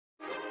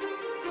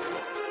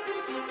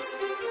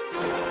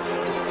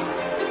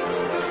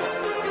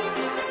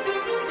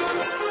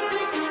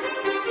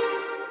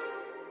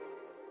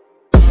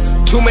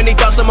Too many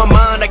thoughts on my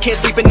mind, I can't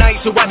sleep at night,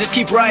 so I just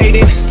keep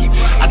writing.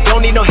 I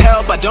don't need no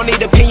help, I don't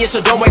need opinions,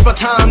 so don't waste my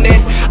time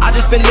then. I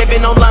just been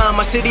living online,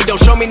 my city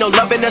don't show me no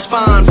love and that's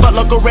fine. Fuck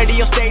local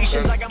radio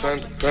stations, I got I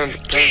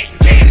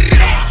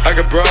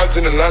got broads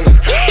in Atlanta,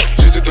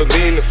 just to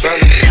lean the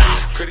family.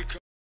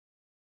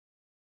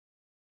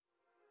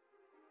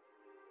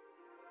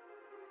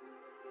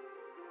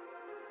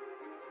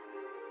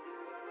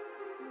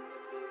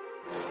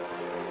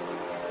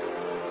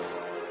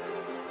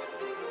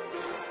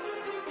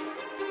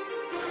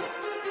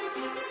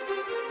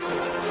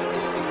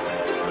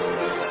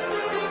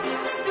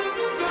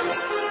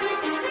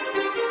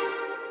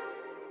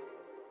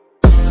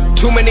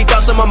 Too many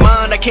thoughts on my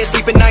mind, I can't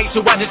sleep at night,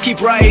 so I just keep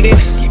writing.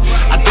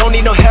 I don't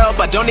need no help,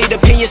 I don't need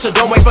opinions, so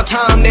don't waste my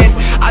time then.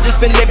 I just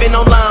been living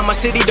online, my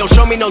city don't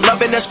show me no love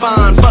and that's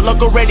fine. Fuck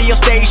local radio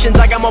stations,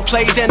 I got more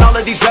plays than all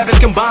of these rappers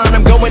combined.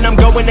 I'm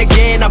going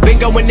again, I've been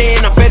going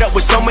in, I'm fed up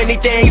with so many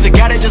things, I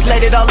gotta just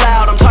let it all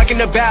out. I'm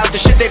talking about the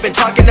shit they've been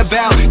talking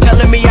about,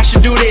 telling me I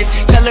should do this,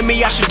 telling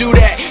me I should do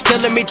that,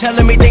 telling me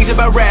things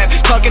about rap,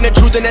 talking the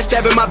truth and that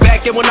stab in my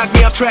back, they will knock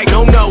me off track.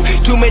 No,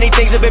 too many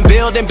things have been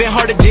building, been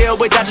hard to deal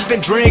with, I just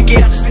been drinking.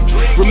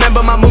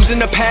 Remember my moves in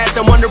the past,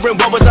 I'm wondering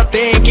what was I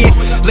thinking.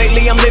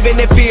 Lately I'm living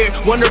in fear,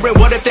 wondering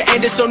what if the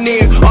end is so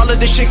near. All of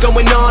this shit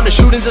going on, the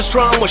shootings are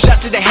strong, one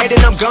shot to the head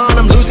and I'm gone.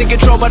 I'm losing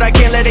control but I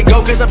can't let it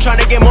go, cause I'm trying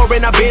to get more.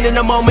 And I've been in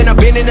the moment, I've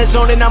been in the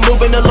zone, and I'm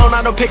moving alone.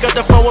 I don't pick up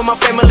the phone when my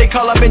family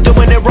call, I've been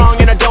doing it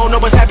wrong and I don't know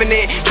what's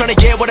happening. Trying to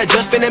get what I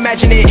just been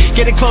imagining,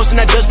 getting close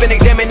and I just been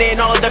examining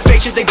all of the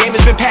fake shit the game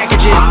has been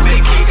packaging. I've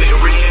been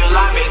keeping real,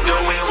 I've been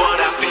doing what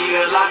I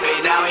feel, I've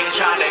been out here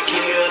trying to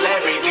kill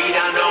every beat,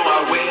 I know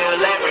I will.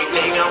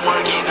 Everything I'm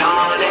working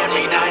on,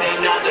 every night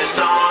another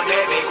song.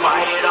 They been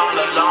quiet all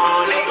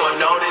along, they gon'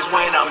 notice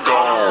when I'm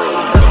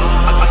gone.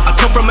 I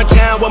come from a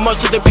town where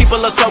most of the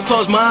people are so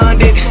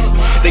close-minded.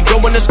 They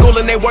going to school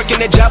and they working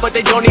a job but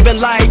they don't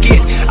even like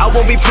it. I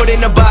won't be put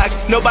in a box,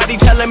 nobody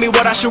telling me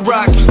what I should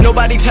rock,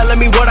 nobody telling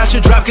me what I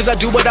should drop, cause I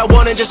do what I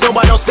want and just know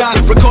I don't stop.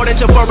 Recording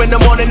till 4 in the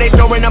morning, they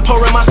snoring, I'm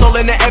pouring my soul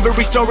into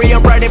every story.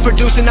 I'm writing,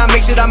 producing, I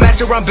mix it, I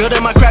master, I'm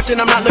building my craft and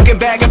I'm not looking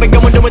back. I've been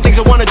going doing things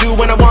I wanna do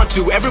when I want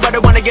to. Everybody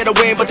wanna get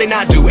away but they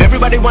not do.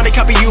 Everybody wanna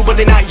copy you but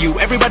they not you.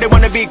 Everybody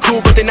wanna be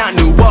cool but they not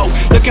new. Whoa,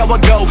 look how I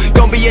go,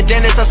 gon' be a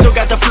dentist, I still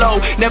got the flow.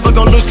 Never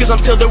gon' lose cause I'm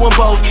still doing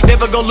both.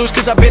 Never gon' lose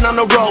cause I've been on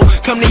the road.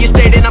 Come to your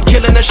state and I'm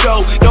killing the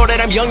show. Know that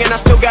I'm young and I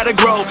still gotta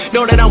grow.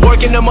 Know that I'm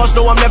working the most,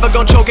 know I'm never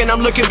gon' choke. And I'm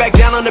looking back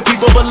down on the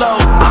people below.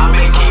 I've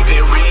been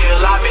keeping real,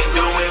 I've been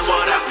doing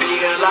what I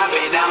feel. I've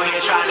been out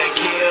here trying to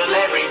kill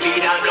every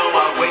beat, I know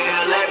I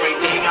will.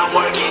 Everything I'm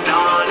working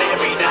on,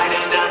 every night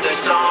another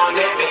song.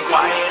 They've been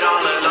quiet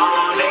all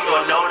along, they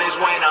gon' notice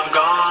when I'm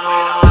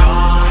gone.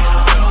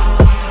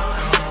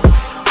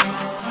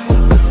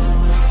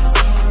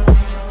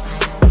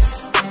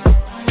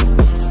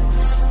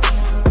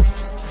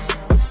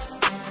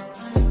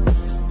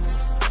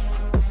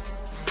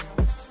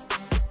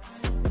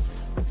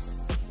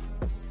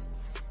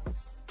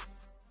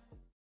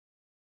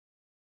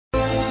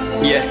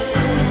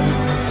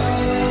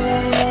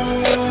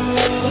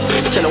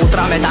 चलो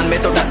उतरा मैदान में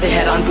तो डर से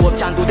हैरान तू, अब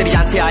चांद तू तेरी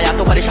जान से आया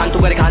तो परेशान तू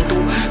करे खान तू,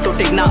 तो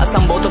टिकना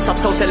असंभव तो सब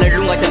सौ से लड़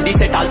लूंगा जल्दी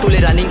से टाल तू ले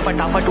रनिंग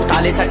फटाफट उठा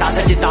ले सटा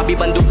सर जितना भी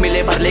बंदूक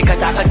मिले भर ले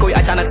खचाकर कोई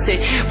अचानक से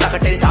प्रकट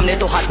तेरे सामने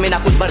तो हाथ में ना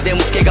कुछ भर दे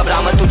मुक्के घबरा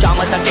मत तू जा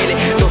मत अकेले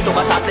दोस्तों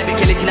का साथ ले भी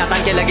खेले थी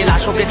नातान के लगे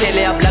लाशों के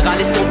सेले अब लगा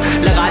ले स्कोप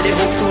लगा ले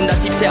होप सू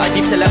नसीब से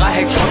अजीब से लगा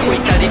हेडशॉट कोई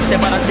करीब से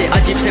बरसते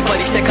अजीब से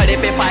फरिश्ते खड़े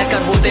पे फायर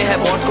कर होते हैं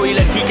बॉस कोई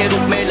लड़की के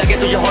रूप में लगे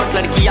तुझे हॉट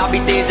लड़कियां भी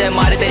तेज है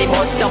मारे तेरी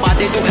मौत दबा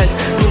दे तू हेल्थ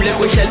ढूंढ ले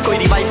कोई शेल कोई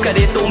रिवाइव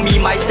करे तो मी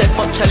माई सेल्फ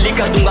अब छल्ली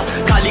कर दूंगा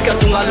खाली कर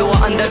दूंगा लोहा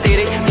अंदर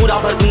तेरे पूरा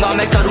भर दूंगा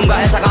मैं करूंगा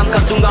ऐसा काम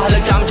कर दूंगा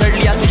हलक जाम चढ़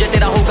लिया तुझे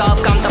तेरा होगा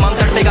अब काम तमाम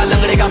तड़पेगा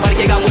लंगड़ेगा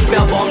भड़केगा मुझ पे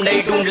अब बॉम्ब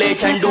नहीं ढूंढ ले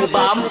झंडू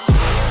balm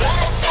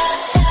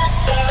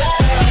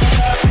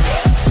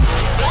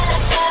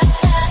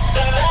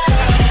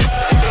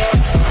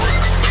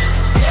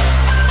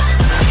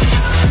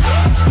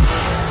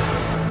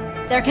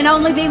There can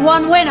only be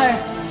one winner.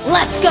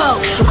 Let's go.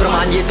 शुक्र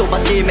मानिए तो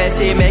बस गेम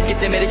ऐसे मैं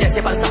कितने मेरे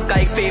जैसे पर सबका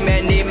एक फेम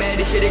है नेम है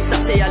ऋषिरिक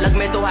सबसे अलग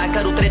में तो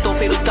हैकर उतरे तो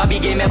फिर उसका भी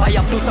गेम है भाई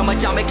अब तू समझ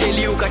जा मैं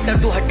खेली हूँ कट्टर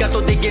तू हटकर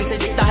तो देख गेम से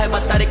दिखता है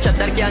बत्तर एक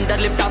चद्दर के अंदर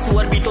लिपटा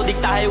सुअर भी तो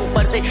दिखता है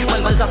ऊपर से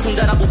मलमल सा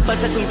सुंदर अब ऊपर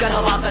से सुनकर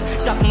हवा कर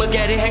जख्म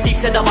गहरे हैं ठीक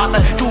से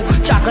दबाकर तू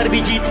चाकर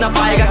भी जीत ना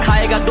पाएगा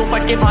खाएगा दो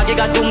फटके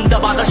भागेगा तुम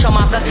दबाकर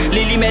क्षमा कर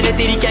ले ली मैंने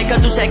तेरी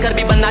कहकर तू सहकर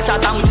भी बनना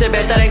चाहता मुझसे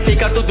बेहतर है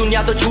फिकर तू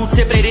दुनिया तो झूठ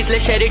से प्रेरित ले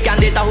शेर क्या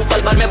देता हूँ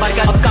पल भर में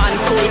भरकर अब कान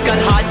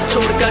खोलकर हाथ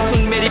छोड़कर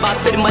सुन मेरी बात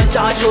फिर मन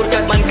चाह शोर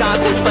कर मन का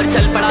खोज पर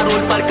चल पड़ा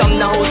रोड पर कम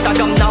ना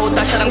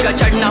होता शर्म का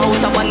चढ़ना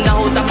होता बनना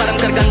होता परम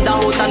कर गंदा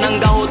होता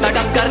नंगा होता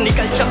टक्कर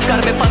निकल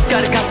चक्कर में फंस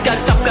कर घस कर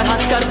सब कर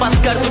हंस कर बस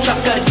कर तू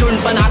चक्कर झुंड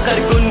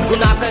बनाकर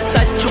गुनगुनाकर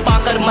सच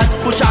छुपाकर मत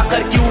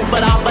पूछाकर क्यों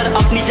बराबर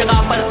अपनी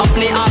जगह पर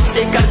अपने आप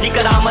से कर दी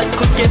करामत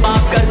खुद के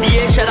बाप कर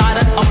दिए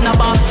शरारत अपना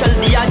बाप चल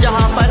दिया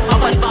जहाँ पर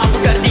अपन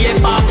बाप कर दिए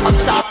बाप अब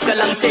साफ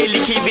कलम से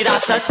लिखी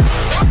विरासत